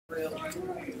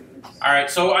All right,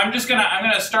 so I'm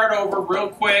gonna start over real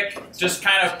quick, just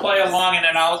kind of play along, and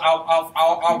then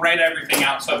I'll write everything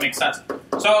out so it makes sense.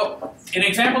 So in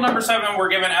example number 7, we're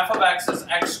given f of x is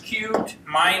x cubed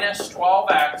minus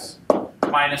 12x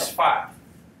minus 5.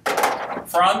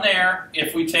 From there,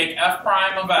 if we take f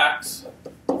prime of x,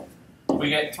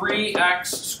 we get 3x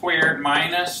squared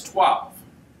minus 12.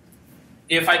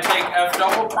 If I take f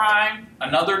double prime,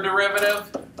 another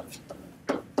derivative,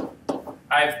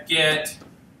 I get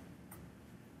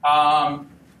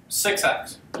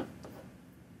 6x.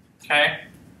 Okay?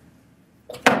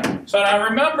 So now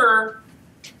remember,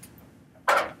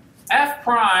 f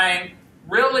prime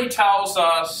really tells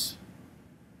us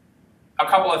a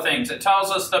couple of things. It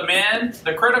tells us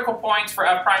the critical points for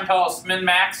f prime tell us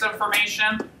min-max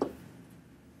information.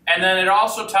 And then it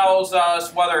also tells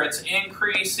us whether it's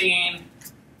increasing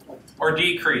or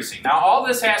decreasing. Now all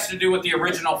this has to do with the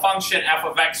original function f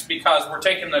of x because we're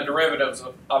taking the derivatives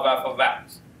of f of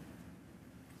x.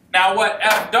 Now what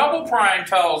f double prime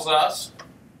tells us,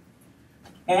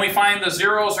 when we find the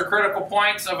zeros or critical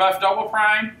points of f double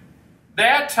prime,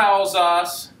 that tells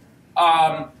us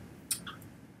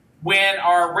when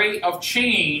our rate of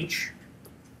change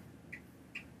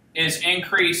is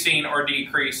increasing or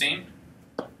decreasing.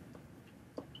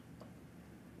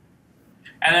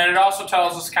 And then it also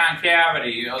tells us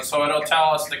concavity. So it'll tell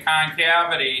us the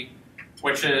concavity,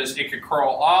 which is it could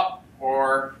curl up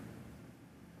or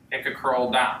it could curl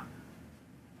down.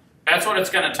 That's what it's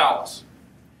going to tell us.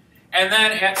 And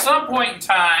then at some point in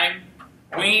time,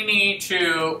 we need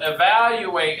to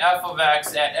evaluate f of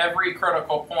x at every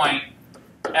critical point.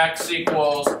 X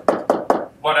equals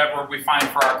whatever we find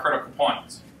for our critical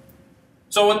points.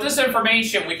 So with this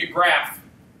information, we could graph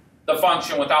the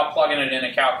function without plugging it in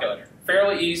a calculator.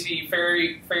 Fairly easy,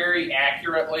 very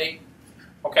accurately.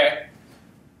 Okay.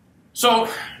 So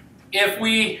if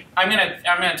I'm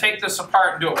gonna take this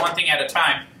apart and do it one thing at a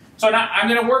time. So now I'm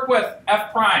gonna work with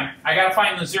f prime. I gotta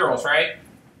find the zeros, right?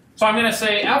 So I'm gonna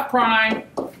say f prime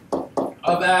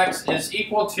of x is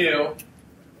equal to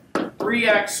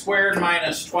 3x squared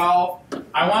minus 12.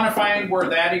 I want to find where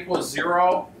that equals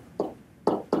 0.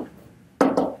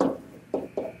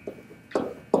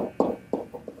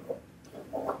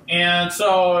 And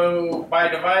so by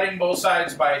dividing both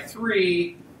sides by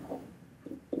 3,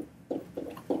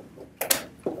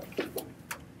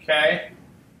 okay,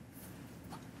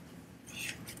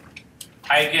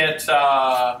 I get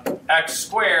x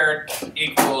squared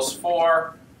equals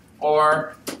 4,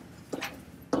 or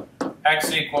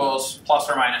x equals plus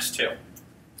or minus 2.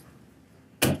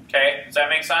 Okay, does that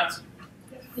make sense?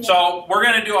 Yeah. So we're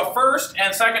going to do a first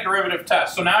and second derivative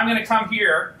test. So now I'm going to come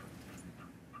here.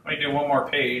 Let me do one more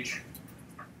page.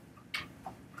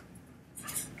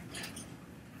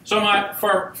 So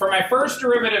for my first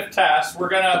derivative test, we're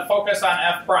going to focus on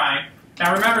f prime.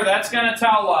 Now remember, that's going to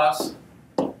tell us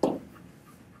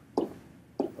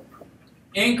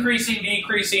increasing,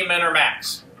 decreasing, min or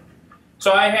max.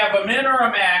 So I have a min or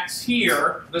a max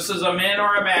here. This is a min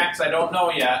or a max, I don't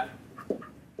know yet.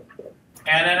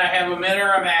 And then I have a min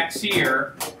or a max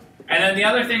here. And then the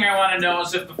other thing I want to know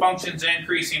is if the function's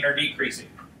increasing or decreasing.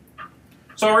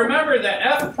 So remember that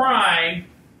f prime,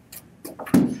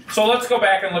 so let's go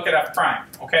back and look at f prime,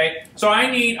 okay? So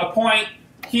I need a point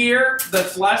here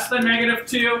that's less than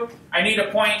 -2. I need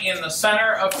a point in the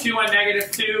center of 2 and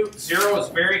 -2. 0 is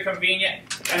very convenient.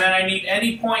 And then I need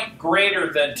any point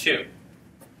greater than 2.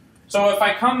 So if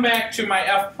I come back to my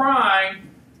f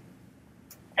prime,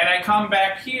 and I come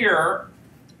back here,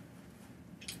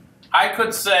 I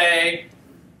could say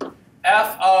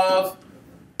f of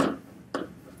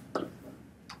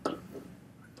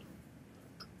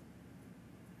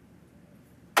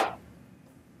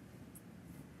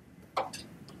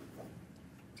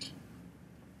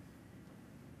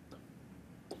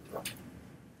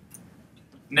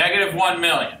 -1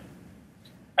 million.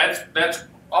 That's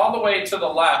all the way to the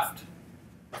left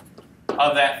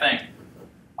of that thing,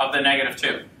 of the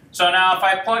 -2. So now if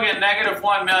I plug in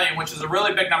 -1 million, which is a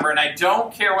really big number, and I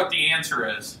don't care what the answer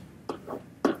is,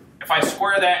 if I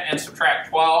square that and subtract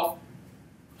 12,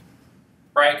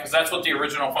 right, because that's what the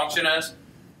original function is,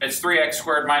 it's 3x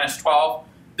squared minus 12,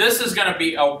 this is going to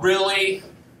be a really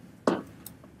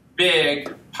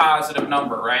big positive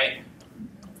number, right?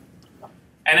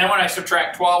 And then when I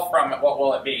subtract 12 from it, what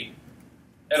will it be?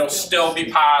 It'll still be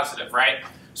positive, right?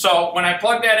 So when I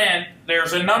plug that in,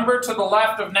 there's a number to the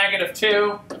left of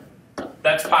 -2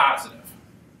 that's positive.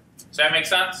 Does that make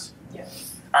sense?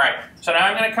 Yes. All right, so now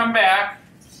I'm going to come back,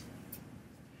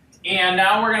 and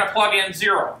now we're going to plug in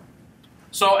 0.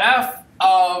 So f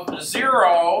of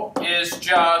 0 is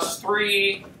just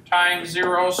 3 times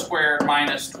 0 squared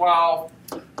minus 12.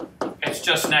 It's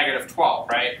just negative 12,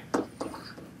 right?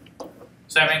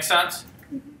 Does that make sense?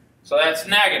 So that's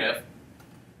negative.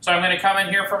 So I'm going to come in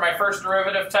here for my first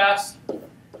derivative test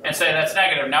and say that's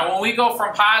negative. Now when we go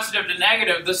from positive to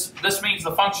negative, this means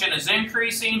the function is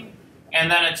increasing and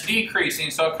then it's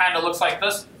decreasing. So it kind of looks like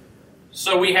this.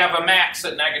 So we have a max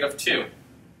at negative 2.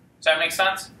 Does that make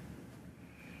sense?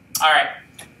 All right.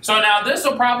 So now this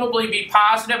will probably be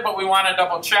positive, but we want to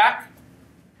double check.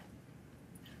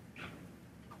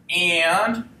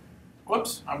 And,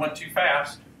 whoops, I went too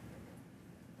fast.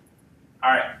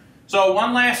 All right. So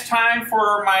one last time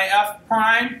for my f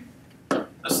prime.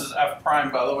 This is f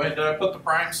prime, by the way. Did I put the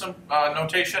prime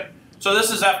notation? So this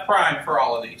is f prime for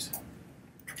all of these.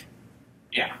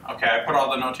 Yeah, okay, I put all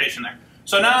the notation there.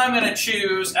 So now I'm going to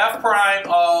choose f prime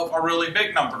of a really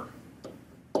big number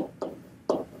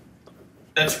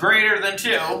that's greater than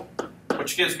 2,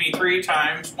 which gives me 3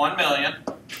 times 1 million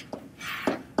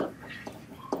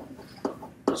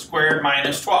squared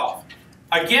minus 12.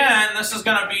 Again, this is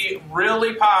going to be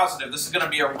really positive. This is going to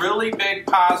be a really big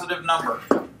positive number,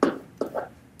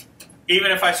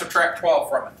 even if I subtract 12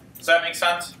 from it. Does that make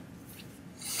sense?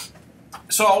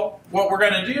 So what we're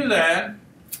going to do then,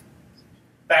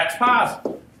 that's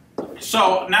positive.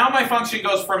 So now my function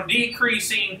goes from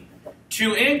decreasing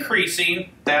to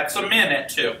increasing. That's a min at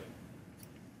 2.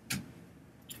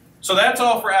 So that's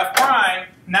all for f prime.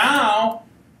 Now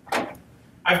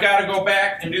I've got to go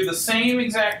back and do the same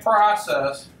exact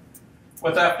process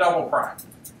with f double prime,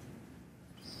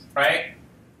 right?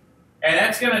 And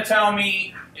that's going to tell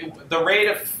me the rate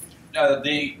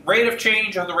of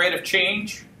change or the rate of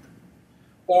change,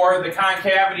 or the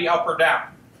concavity up or down.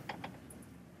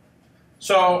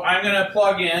 So I'm going to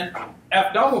plug in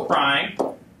f double prime,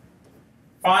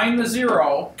 find the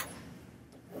 0,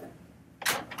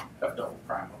 f double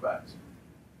prime of x.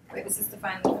 Wait, this is to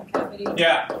find the concavity?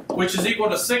 Yeah, which is equal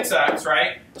to 6x,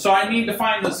 right? So I need to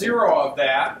find the 0 of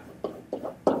that.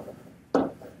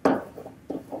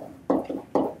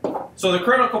 So the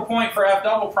critical point for f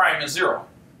double prime is 0.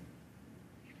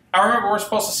 Now remember, we're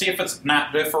supposed to see if it's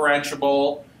not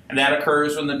differentiable, and that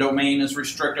occurs when the domain is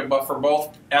restricted, but for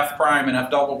both f prime and f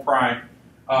double prime,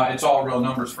 it's all real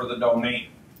numbers for the domain.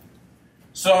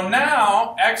 So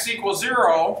now, x equals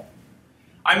 0,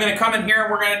 I'm going to come in here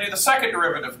and we're going to do the second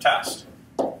derivative test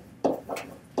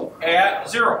at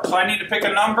 0. So I need to pick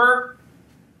a number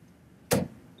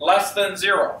less than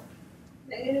 0.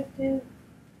 Negative 2.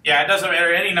 Yeah, it doesn't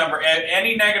matter, any number.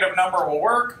 Any negative number will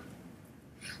work.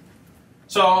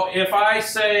 So if I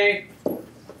say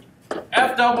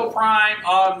f double prime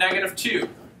of negative 2,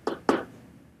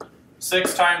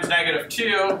 6 times negative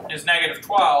 2 is negative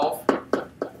 12.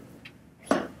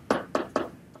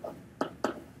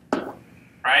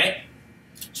 Right?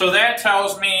 So that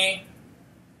tells me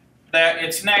that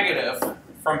it's negative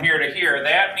from here to here.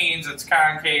 That means it's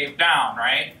concave down,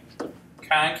 right?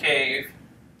 Concave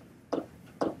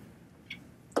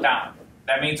down.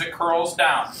 That means it curls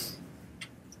down.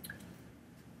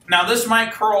 Now this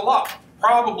might curl up.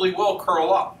 Probably will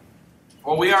curl up.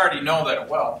 Well, we already know that it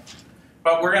will.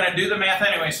 But we're going to do the math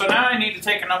anyway. So now I need to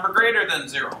take a number greater than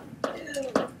 0.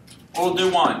 We'll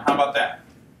do 1. How about that?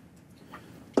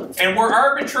 And we're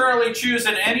arbitrarily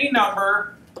choosing any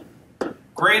number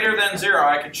greater than 0.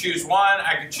 I could choose 1,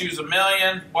 I could choose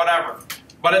 1,000,000, whatever.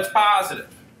 But it's positive.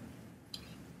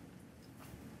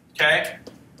 Okay?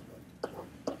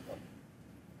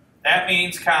 That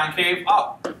means concave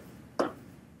up.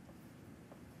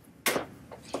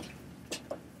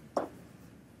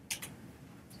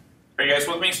 Are you guys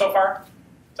with me so far?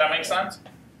 Does that make sense?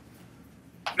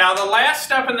 Now the last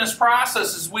step in this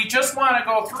process is we just want to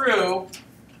go through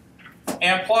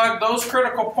and plug those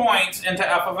critical points into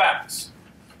f of x,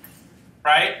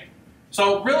 right?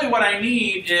 So really what I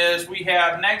need is we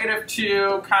have negative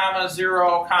 2, comma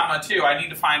 0, comma 2. I need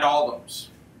to find all those.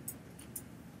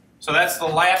 So that's the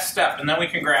last step, and then we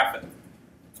can graph it.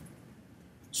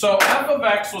 So f of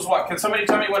x was what? Can somebody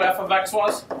tell me what f of x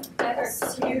was?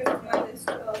 X cubed minus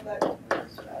 12x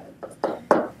minus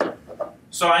 5.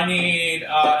 So I need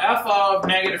f of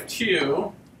negative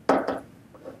 2.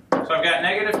 So I've got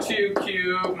negative 2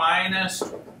 cubed minus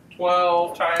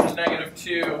 12 times negative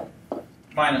 2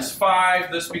 minus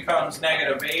 5. This becomes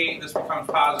negative 8. This becomes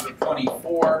positive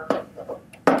 24.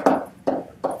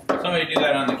 Somebody do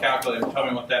that on the calculator. Tell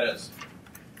me what that is.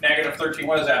 Negative 13,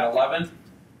 what is that, 11?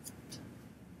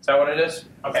 Is that what it is?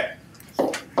 Okay.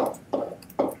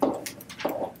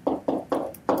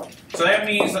 So that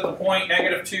means that the point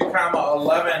negative 2 comma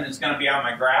 11 is going to be on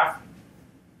my graph.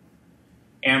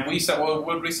 And we said, what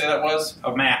did we say that was?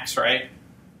 A max, right?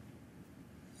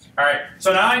 right,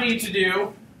 so now I need to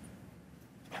do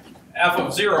f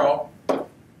of 0,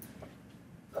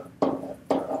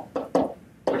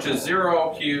 which is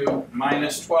 0 cubed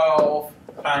minus 12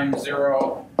 times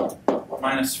 0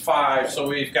 minus 5. So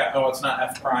we've got, oh, it's not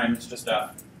f prime, it's just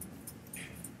f.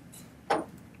 I'm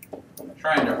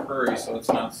trying to hurry so it's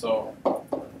not so.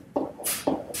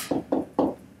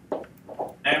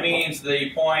 That means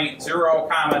the point 0,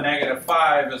 comma, negative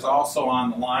 5 is also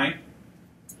on the line.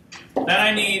 Then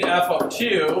I need f of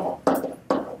 2.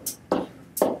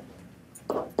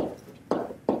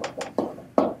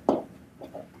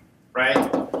 Right?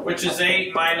 Which is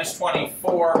 8 minus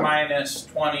 24 minus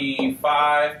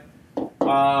 25,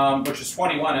 which is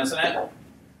 21, isn't it?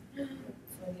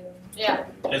 Yeah.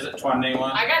 Is it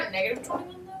 21? I got negative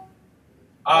 21 though?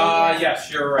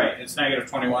 Yes, you're right. It's negative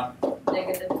 21.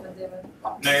 Negative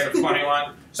 21. Negative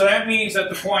 21. So that means that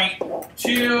the point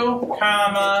 2,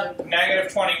 comma,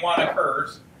 negative 21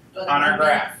 occurs on our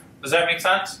graph. Does that make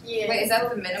sense? Yeah. Wait, is that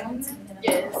the minimum then?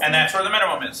 Yes. And that's where the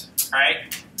minimum is,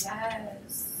 right?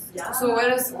 Yes. Yeah. So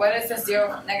what is the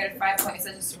 0, negative 5 point? Is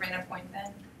that just a random point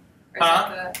then? Or is Huh?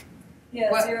 that Yeah,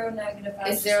 What- 0, negative 5.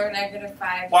 is 0, negative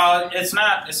 5? Well, it's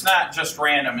not just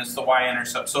random, it's the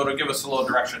y-intercept, so it'll give us a little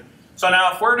direction. So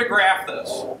now if we're to graph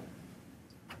this,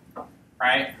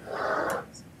 right?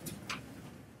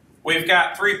 We've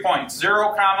got 3 points,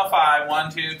 0, comma, 5,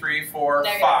 1, 2, 3, 4,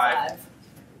 Negative 5. 5.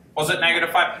 Was it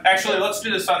negative 5? Actually, let's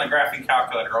do this on the graphing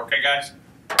calculator, okay guys?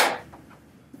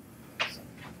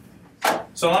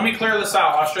 So let me clear this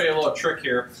out. I'll show you a little trick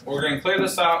here. We're going to clear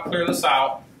this out.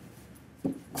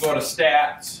 We'll go to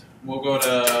stats. We'll go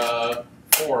to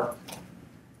 4.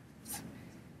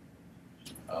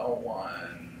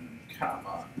 L1,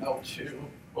 comma, L2.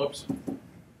 Whoops.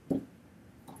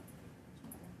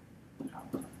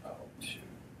 Comma, L2.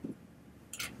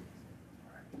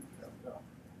 All right, there we go.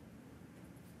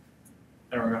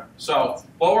 There we go. So,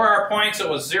 what were our points? It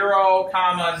was 0,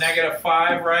 comma, negative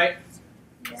 5, right?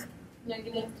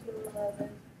 Negative 211.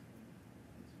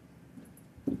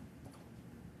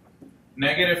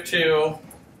 Negative 2,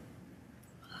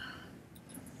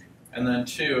 and then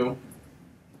 2.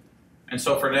 And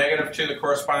so for negative 2, the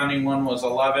corresponding one was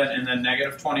 11, and then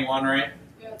negative 21, right?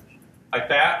 Yep. Like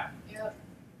that? Yep.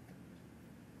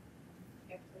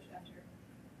 You have to push enter.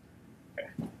 Okay.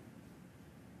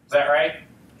 Is that right?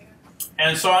 Yeah.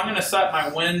 And so I'm going to set my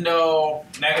window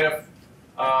negative.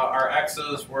 Our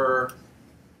x's were,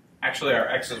 actually our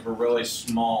x's were really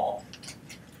small.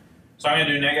 So I'm going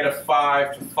to do negative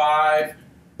 5 to 5.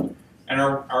 And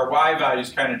our y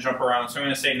values kind of jump around. So I'm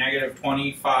going to say negative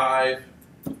 25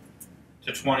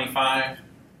 to 25.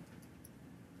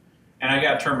 And I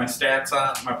got to turn my stats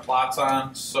on, my plots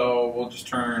on. So we'll just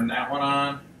turn that one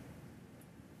on.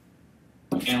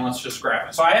 And let's just graph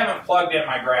it. So I haven't plugged in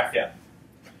my graph yet.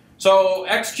 So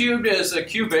x cubed is a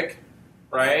cubic,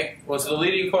 right? Was the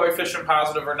leading coefficient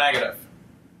positive or negative?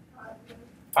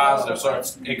 Positive. So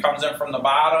it comes in from the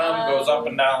bottom, goes up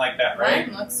and down like that, right?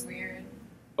 Mine looks weird.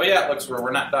 Well, yeah, it looks weird.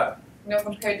 We're not done. No,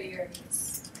 compared to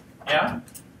yours. Yeah?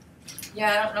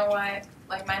 Yeah, I don't know why.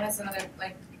 Like, mine has another,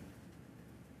 like,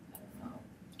 I don't know.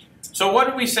 So what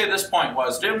did we say this point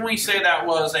was? Didn't we say that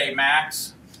was a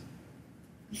max?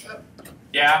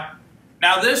 Yeah?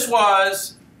 Now this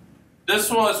was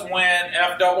when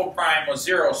f double prime was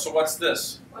 0. So what's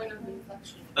this? Point of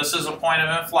inflection. This is a point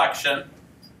of inflection.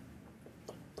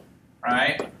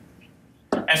 Right?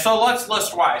 And so let's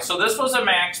list why. So this was a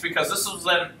max because this was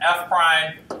when f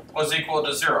prime was equal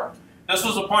to 0. This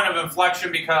was a point of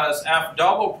inflection because f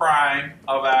double prime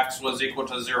of x was equal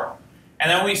to 0.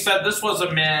 And then we said this was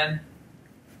a min.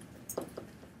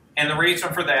 And the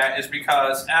reason for that is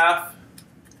because f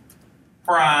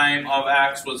prime of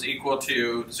x was equal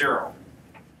to 0.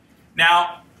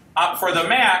 Now, for the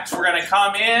max, we're going to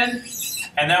come in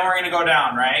and then we're going to go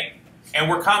down, right? And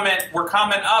we're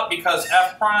coming up because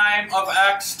f prime of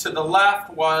x to the left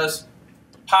was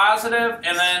positive,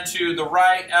 and then to the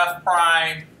right, f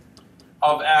prime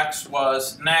of x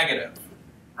was negative,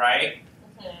 right?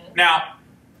 Mm-hmm. Now,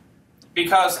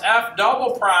 because f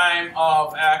double prime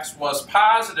of x was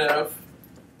positive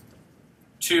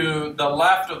to the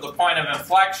left of the point of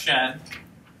inflection,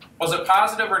 was it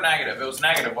positive or negative? It was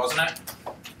negative, wasn't it?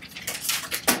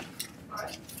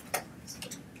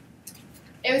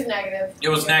 It was negative. It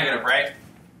was negative, right?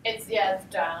 It's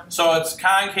down. So it's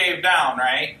concave down,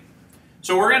 right?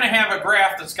 So we're going to have a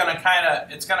graph that's going to kind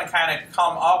of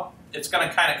come up. It's going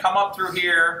to kind of come up through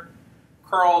here,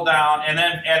 curl down, and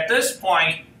then at this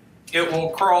point it will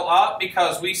curl up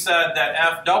because we said that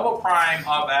f double prime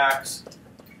of x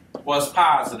was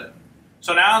positive.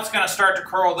 So now it's going to start to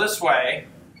curl this way,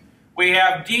 we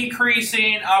have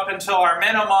decreasing up until our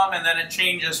minimum, and then it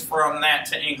changes from that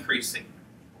to increasing.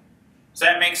 Does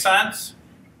that make sense?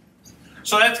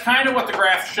 So that's kind of what the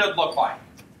graph should look like.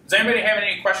 Does anybody have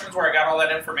any questions where I got all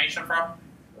that information from?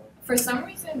 For some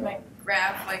reason, my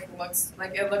graph looks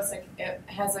like it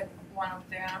has one up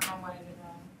there. I don't know what I did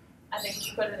wrong. I think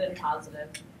you put it in positive,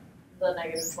 the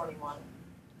 -21.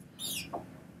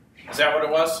 Is that what it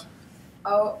was?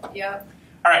 Oh, yep.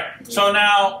 All right, so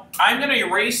now I'm going to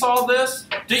erase all this.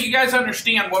 Do you guys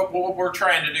understand what we're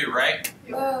trying to do, right?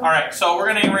 All right, so we're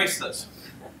going to erase this.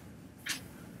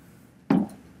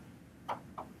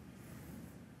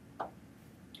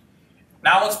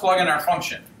 Now let's plug in our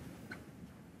function.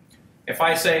 If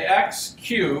I say x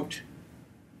cubed,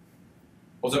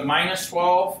 was it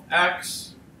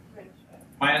 -12x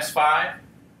 -5?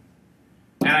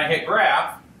 And I hit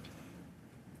graph.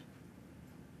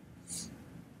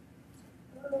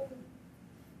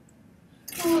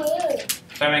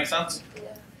 Does that make sense?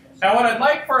 Yeah. Now what I'd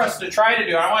like for us to try to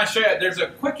do, I want to show you, there's a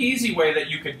quick, easy way that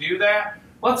you could do that.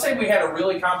 Let's say we had a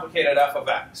really complicated f of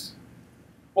x.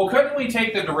 Well, couldn't we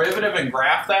take the derivative and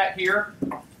graph that here?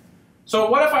 So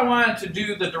what if I wanted to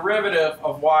do the derivative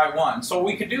of y1? So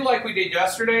we could do like we did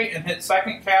yesterday and hit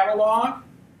second catalog,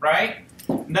 right?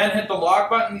 And then hit the log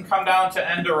button, come down to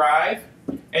end derive.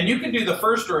 And you can do the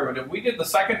first derivative. We did the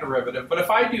second derivative. But if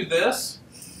I do this,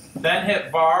 then hit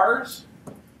vars,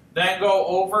 then go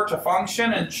over to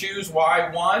function and choose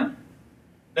y1.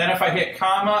 Then if I hit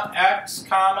comma, x,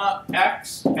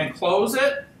 and close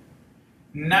it,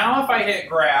 now if I hit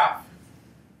graph,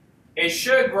 it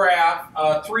should graph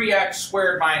 3x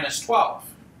squared minus 12.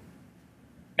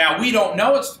 Now we don't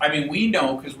know it's, I mean we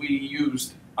know because we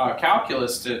used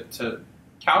calculus to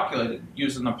calculate it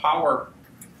using the power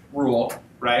rule,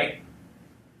 right?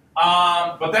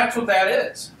 But that's what that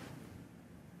is.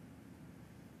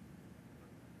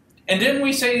 And didn't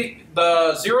we say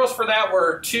the zeros for that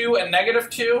were 2 and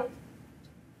 -2?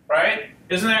 Right?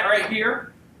 Isn't that right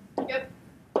here? Yep.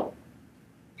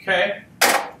 Okay.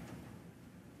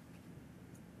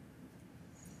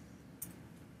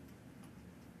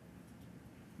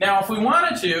 Now, if we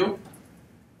wanted to,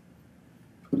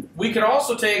 we could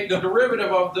also take the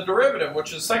derivative of the derivative,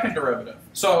 which is second derivative.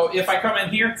 So if I come in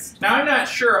here, now I'm not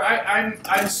sure.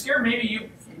 I'm scared. Maybe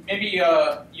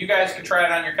you guys could try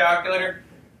it on your calculator.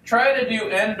 Try to do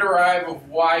n derive of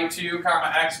y2,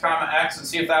 x, and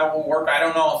see if that will work. I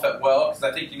don't know if it will, because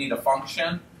I think you need a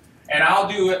function. And I'll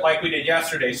do it like we did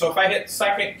yesterday. So if I hit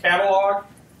second catalog,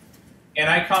 and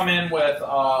I come in with,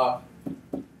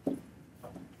 do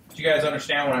you guys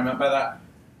understand what I meant by that?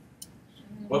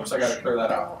 Whoops, I got to clear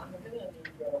that out.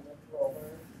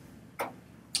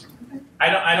 I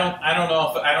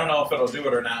don't know if it'll do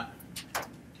it or not.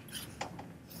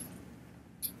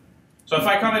 So if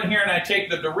I come in here and I take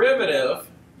the derivative,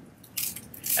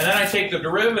 and then I take the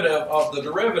derivative of the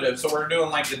derivative, so we're doing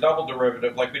like the double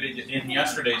derivative like we did in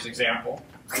yesterday's example.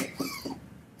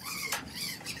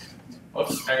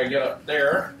 Oops, I gotta get up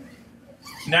there.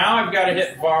 Now I've got to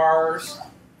hit vars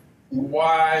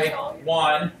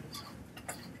y1.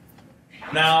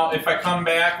 Now if I come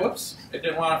back, whoops, it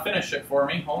didn't want to finish it for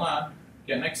me. Hold on,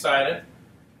 getting excited.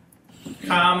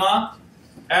 Comma,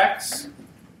 x,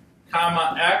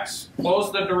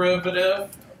 close the derivative.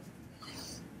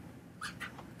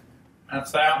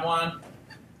 That's that one.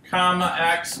 Comma,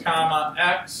 x.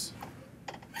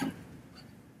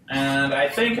 And I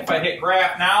think if I hit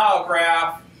graph, now I'll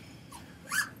graph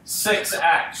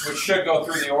 6x, which should go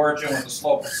through the origin with a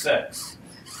slope of 6.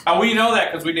 And we know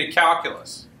that because we did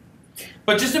calculus.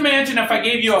 But just imagine if I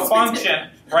gave you a function,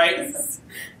 right?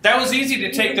 That was easy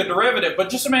to take the derivative, but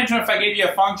just imagine if I gave you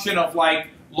a function of like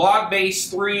log base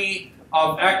 3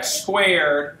 of x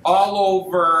squared all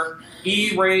over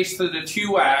e raised to the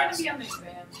 2x.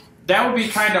 That would be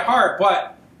kind of hard,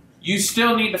 but you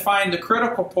still need to find the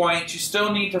critical points. You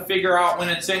still need to figure out when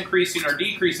it's increasing or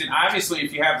decreasing. Obviously,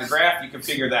 if you have the graph, you can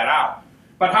figure that out.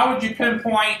 But how would you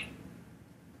pinpoint?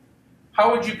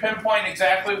 How would you pinpoint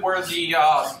exactly where the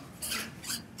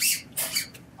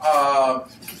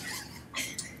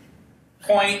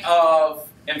point of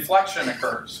inflection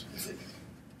occurs?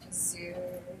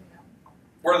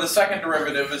 Where the second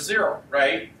derivative is 0,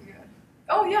 right? Yeah.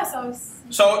 Oh yes, I was.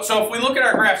 So if we look at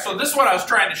our graph, so this is what I was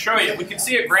trying to show you. We can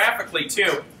see it graphically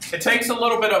too. It takes a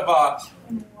little bit of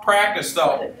practice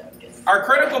though. Our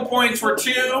critical points were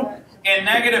 2 and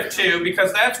 -2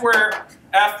 because that's where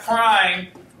f prime,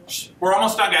 we're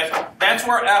almost done guys, that's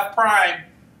where f prime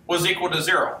was equal to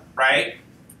 0, right?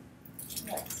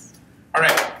 Yes. All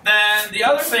right, then the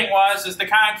other thing is the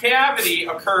concavity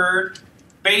occurred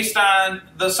based on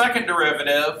the second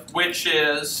derivative, which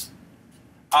is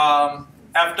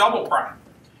f double prime.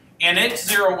 And its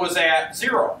 0 was at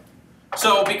 0.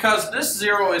 So because this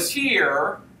 0 is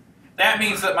here, that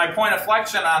means that my point of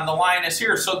flexion on the line is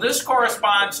here. So this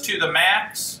corresponds to the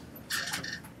max,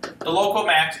 the local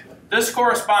max. This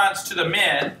corresponds to the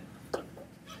min,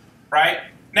 right?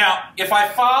 Now, if I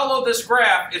follow this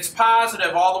graph, it's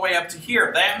positive all the way up to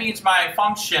here. That means my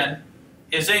function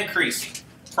is increasing.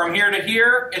 From here to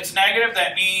here, it's negative.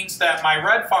 That means that my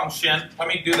red function, let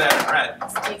me do that in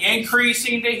red,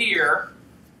 increasing to here,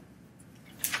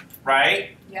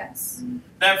 right? Yes.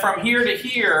 Then from here to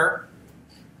here,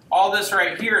 all this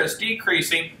right here is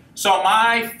decreasing. So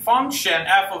my function,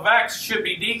 f of x, should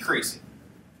be decreasing.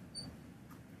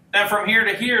 Then from here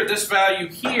to here, this value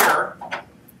here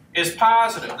is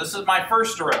positive. This is my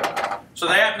first derivative. So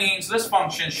that means this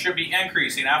function should be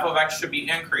increasing. F of x should be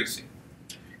increasing.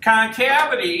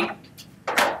 Concavity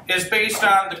is based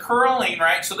on the curling,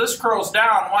 right? So this curls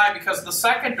down. Why? Because the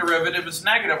second derivative is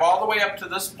negative all the way up to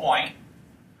this point.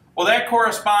 Well, that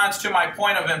corresponds to my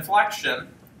point of inflection,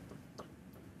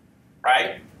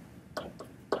 right?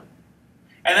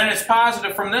 And then it's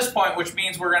positive from this point, which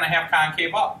means we're going to have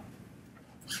concave up.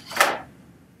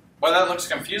 Well, that looks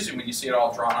confusing when you see it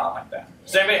all drawn out like that.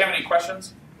 Does anybody have any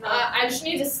questions? I just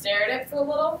need to stare at it for a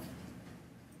little.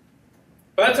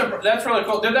 But that's really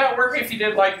cool. Did that work if you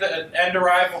did like the n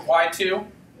derive of y2?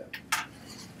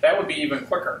 That would be even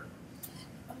quicker.